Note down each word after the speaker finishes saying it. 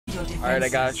Alright, I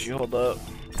got you. Hold up.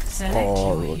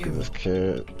 Oh, look at this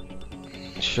kid.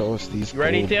 Show us these. You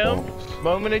ready, Tim?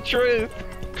 Moment of truth.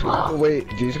 Wait,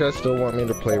 do you guys still want me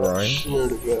to play Ryan?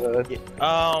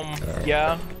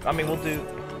 Yeah. I mean, we'll do.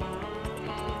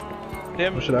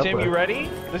 Tim, you ready?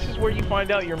 This is where you find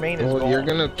out your main is Well, gold. you're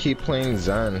gonna keep playing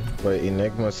Zen, but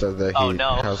Enigma says that he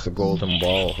has the golden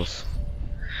balls.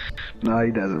 No,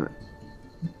 he doesn't.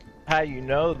 How you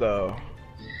know, though?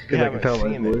 You Because I can haven't tell by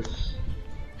seen his it. voice.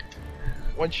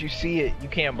 Once you see it, you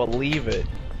can't believe it.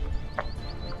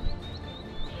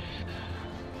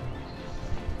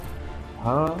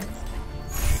 Huh?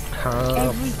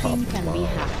 Everything can be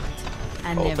hacked.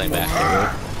 And everyone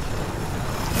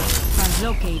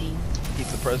translocating. Keep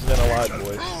the president alive,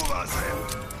 boys.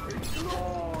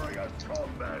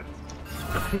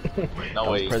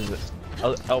 No way.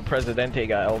 El Presidente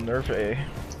got El Nerfe.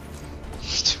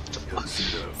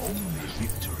 Consider only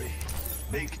victory.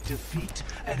 Make defeat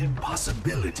an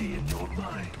impossibility in your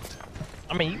mind.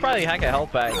 I mean, you probably hack a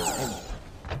health pack.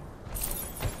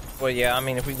 Well, yeah, I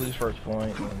mean, if we lose first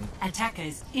point, then...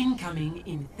 Attackers incoming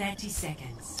in 30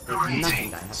 seconds. Nothing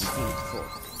I haven't seen before.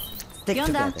 Stick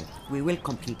together. We will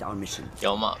complete our mission.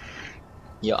 Yo, I'm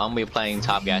gonna be playing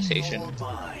top gas station.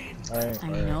 Alright, I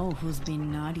know who's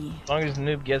been naughty. As long as the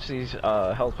noob gets these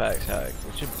health packs hacked,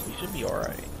 we should be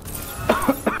alright.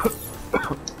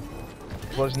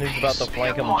 Plus, noob's about to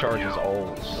flank him and charge his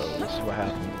ult, so this is what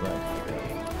happens next.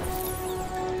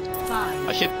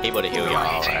 I should be able to heal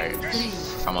y'all, right?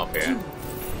 Come up here.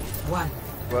 One.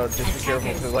 Well, just be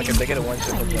careful, because like if they get a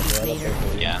one-shot, they'll jump right up there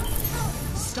for you. Yeah.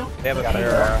 They have a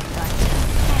better.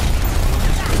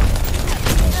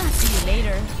 See you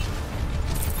later.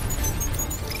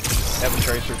 They have a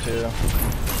tracer too.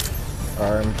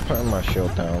 Alright, I'm putting my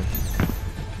shield down.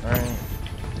 Alright.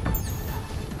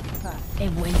 He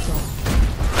vuelto.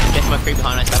 Get my creep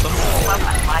behind, I step him.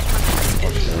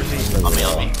 On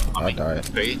me. I died.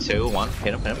 3, 2, 1.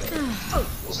 Hit him.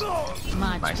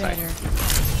 Much Nice, better.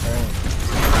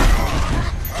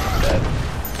 Dead.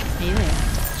 Hey there.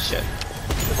 Shit.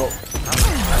 Coming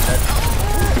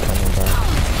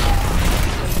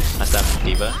I stabbed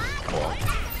Diva. Oh,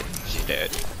 she's dead.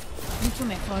 Mucho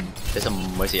mejor. There's some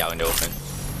mercy out in the open.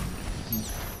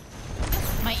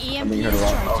 My I EMP mean, you heard is a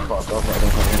lot. charging. Oh, fuck. I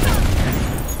don't come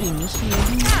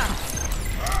Initiating.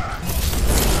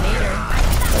 See you later.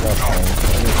 I got time.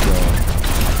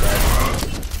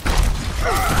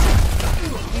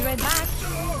 Be right back.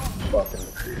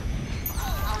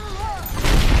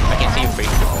 I can't see him free.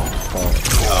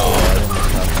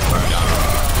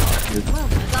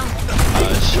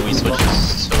 Should we switch to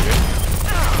soldier?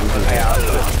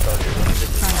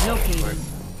 Translocating.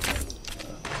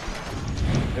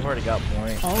 They've already got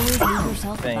point. Always leave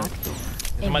yourself Thanks. back.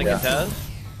 Somebody can test?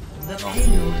 The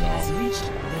payload has reached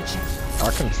the checkpoint. I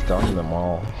can stun them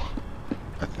all.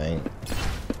 I think.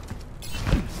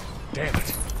 Damn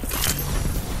it.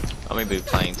 I'm gonna be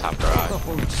playing top garage.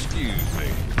 Oh, excuse me.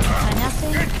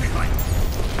 Ganaste.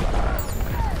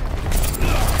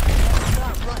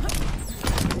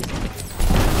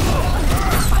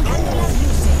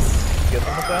 Get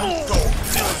them with that?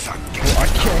 I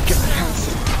can't get past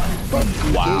it.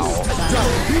 Wow.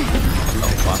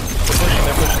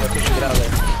 They're pushing, get out of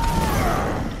there.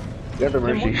 You have the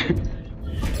mercy.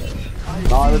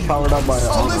 No, I was powered up by it. I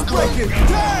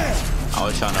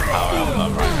was trying to power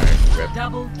up right.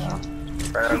 Double kill.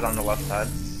 Farrah's on the left side.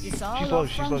 It's all She's low, up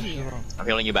she's from low, here. she's low. I'm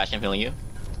healing you, Bash. I'm healing you.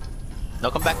 No,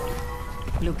 come back.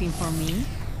 Looking for me?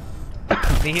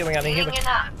 I need healing.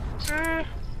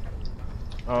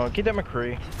 Oh, get that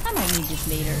McCree. I might need this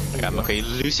later. I got McCree.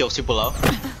 Lucio super low. I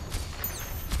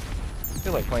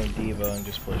feel like playing Diva and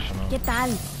just pushing them. ¿Qué tal?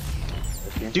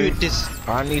 Dude, this.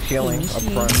 I need healing up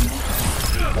front.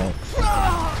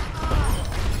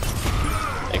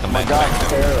 Hey, come My back. God, Come back.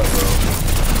 Farrah, bro.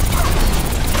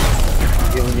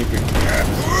 Healing you.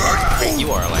 Wait,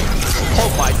 you are like. Oh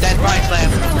my dead right slam.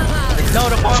 No,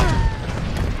 the fuck.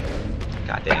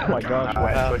 God damn. Oh my gosh, what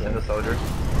Alright, pushing happened? the soldier.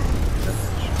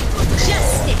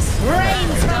 Justice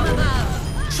reigns from above.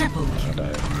 Triple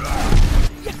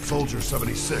kill. Soldier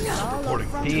 76 reporting.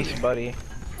 Peace, buddy.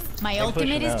 My They're ultimate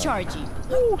pushing is out. charging.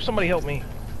 Ooh, somebody help me.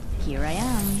 Here I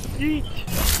am. Yeet.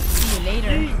 See you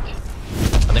later.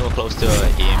 I think we're close to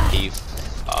EMP.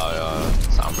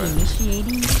 Sombra.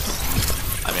 Initiating.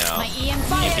 I mean, My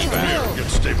EMP EMP is grab. real. Get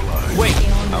stabilized. Wait.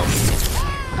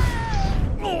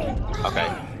 Oh. Okay.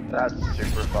 That's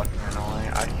super fucking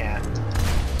annoying. I can't.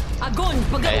 Огонь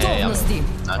по Hey, готовности.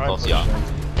 Not close to y'all.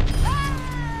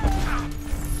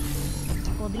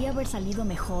 Podría haber salido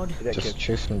mejor. That Just kid.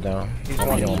 chase him down. He's I'm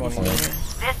one, on he's one. point.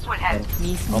 This will help.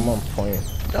 Mismo. I'm on point.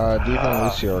 Diva and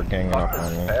Lucio are ganging up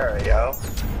on me. There we go.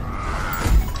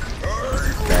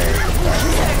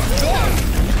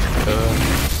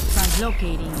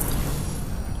 Translocating.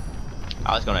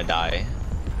 I was gonna die.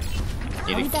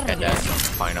 Need to get that.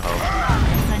 Find a hope.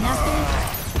 Sanaste.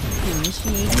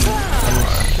 Initiating.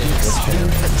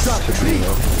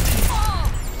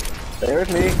 Stay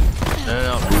with me.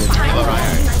 No. Diva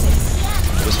Ryan.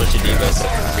 We'll switch to Diva so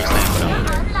free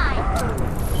stamina.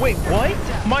 Wait, what?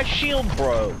 My shield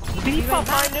broke. Did he pop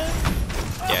my new?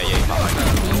 Yeah, he popped mine.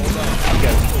 You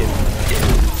gotta be kidding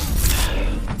me.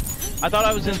 I thought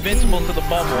I was invincible to the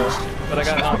bubble, but I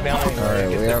got knocked down anyway.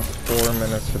 Alright, we have 4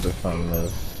 minutes to defend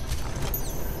this.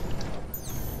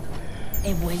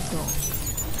 He vuelto.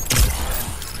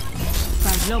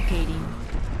 Translocating.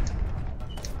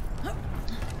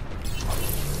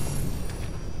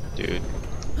 Dude.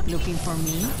 Looking for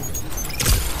me?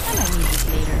 I might need this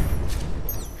later.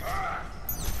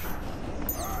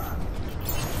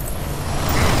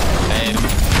 Hey,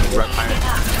 run pirate.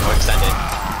 No extended.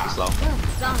 Too slow.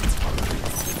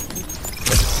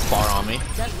 It's far on me.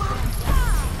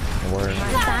 Word.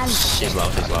 She's low.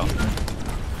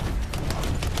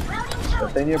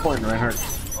 Stay near point, Reinhardt.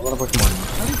 I'm gonna push more.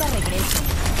 Ahorita regreso.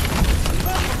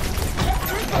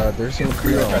 There's some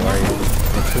Creo on right.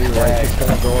 The tree right is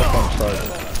gonna go up on charge.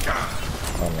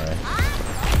 Oh, nice.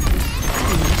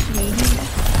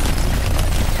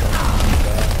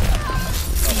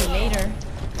 See you later.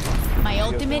 My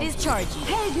ultimate is charging.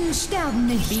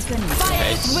 Beacon.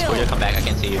 Okay, before you come back, I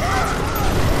can see you.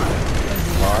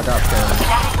 Oh, I got pinned.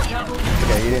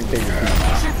 Okay, you didn't take your feet.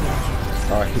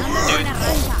 Oh, he...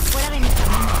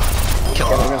 Kill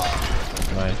him.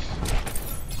 Nice.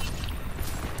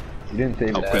 You didn't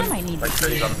save Oh, that. quick. I need this He's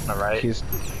later. on the right. He's... Is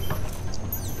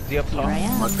he up top? Here I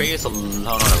am. McCree is alone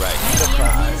on the right.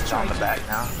 He's on the back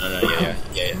now. No,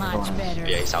 yeah. Much better.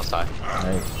 Yeah, he's outside.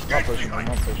 nice. I'm not pushing.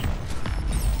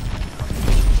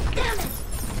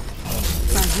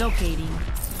 Translocating.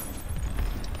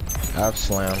 I have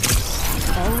slam.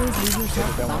 Always leave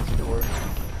yourself That back. wants to work.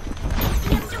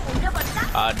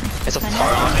 It's a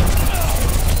far on me.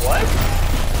 What?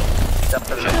 Step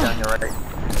the shit down your right.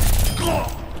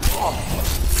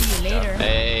 See you later.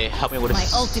 Hey, help me with My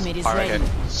this. ultimate is Right ready. here.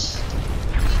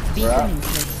 Beacon in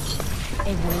place.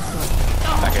 He vuelto.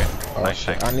 Back here. Oh Nice,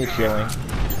 shit, nice. I need healing.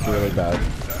 Really bad.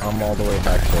 I'm all the way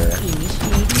back there.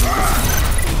 Initiating.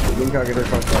 Link out, get her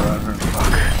close to Reinhardt.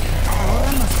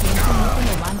 Ahora me siento no te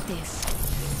levantes.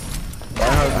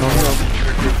 Reinhardt, no heal.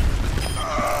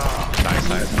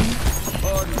 Nice.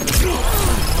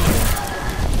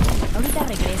 Ahorita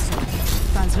regreso.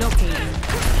 Translocating.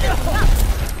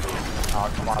 Oh,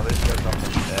 come on, this guy's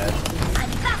almost dead.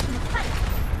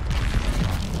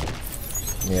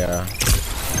 Yeah.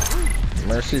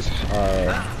 Mercy's,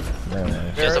 man.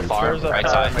 There's a far There's a right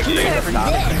far. side.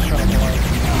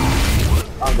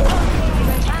 I'm dead.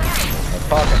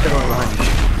 Fuck, I should've went behind you.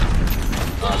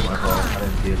 Oh, my fault. I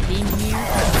didn't see it. Being here.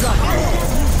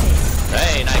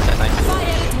 Hey, nice.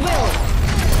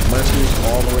 Mercy's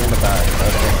all the way in the back.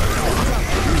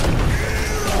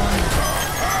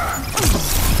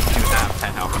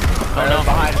 Ten health. Barrel's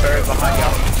behind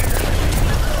y'all.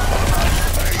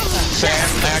 Sam,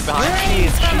 behind.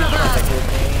 She's trying to hit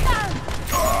me.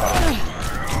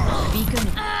 Beacon.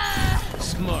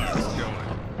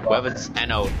 Weapons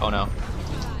and oh no.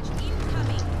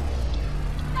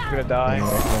 You're gonna die.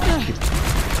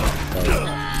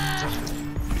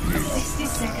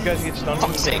 You guys get stunned.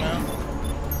 Fuck's sake.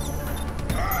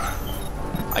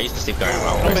 I used to sleep guard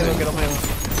around. Get him.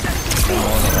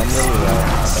 I'm really low.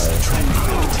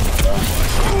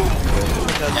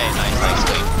 Hey, nice.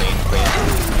 Clean.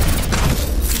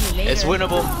 See you later. It's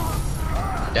winnable.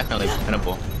 Definitely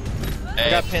winnable. I Hey,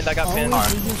 got pinned. Always leave yourself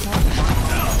back.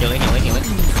 healing.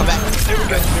 Come back. Here we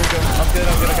go. I'm good. I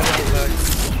got him back.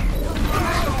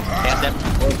 Hand step.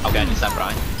 Okay, I need step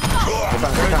Brian.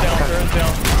 Turns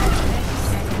down.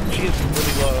 She is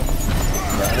really low.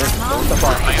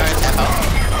 My iron step out.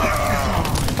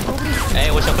 Hey,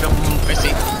 what's up with him,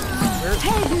 Chrissy?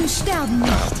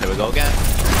 There we go again.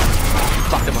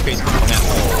 Fuck them, McCree's coming again.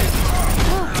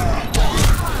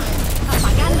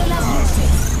 Apagando las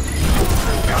luces.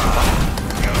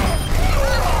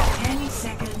 10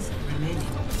 seconds remaining.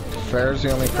 Fair's the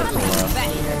only person left.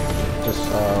 Just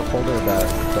hold her back.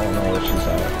 Don't know where she's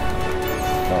at.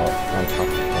 Oh, on top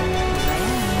of the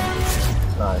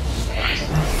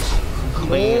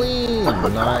Clean. Clean!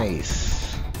 Nice.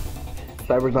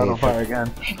 Cyber's not on fire again.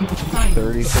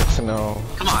 36-0.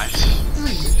 Come on.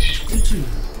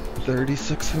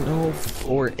 36-0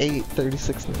 or 8.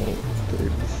 36-0.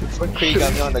 36. McCree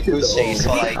got me on the goose chase for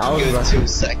like I was good about 2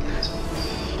 seconds.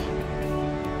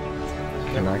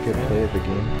 Can I get play of the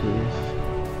game, please?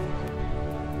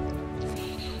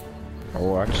 I'll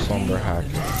watch Slumber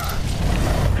Hacking.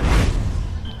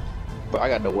 But I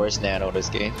got the worst nano this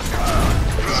game. Just be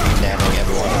nanoing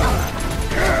everyone.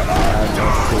 I have no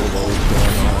clue what was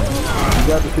going on. You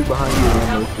got the two behind you,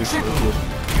 man.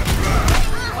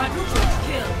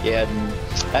 Yeah,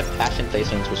 that passion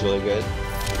placement was really good.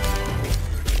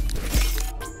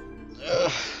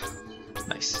 Ugh.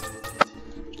 Nice.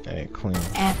 Hey, clean.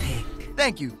 Epic.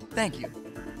 Thank you.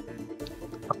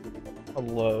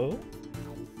 Hello?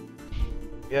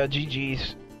 Yeah,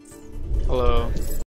 GG's. Hello.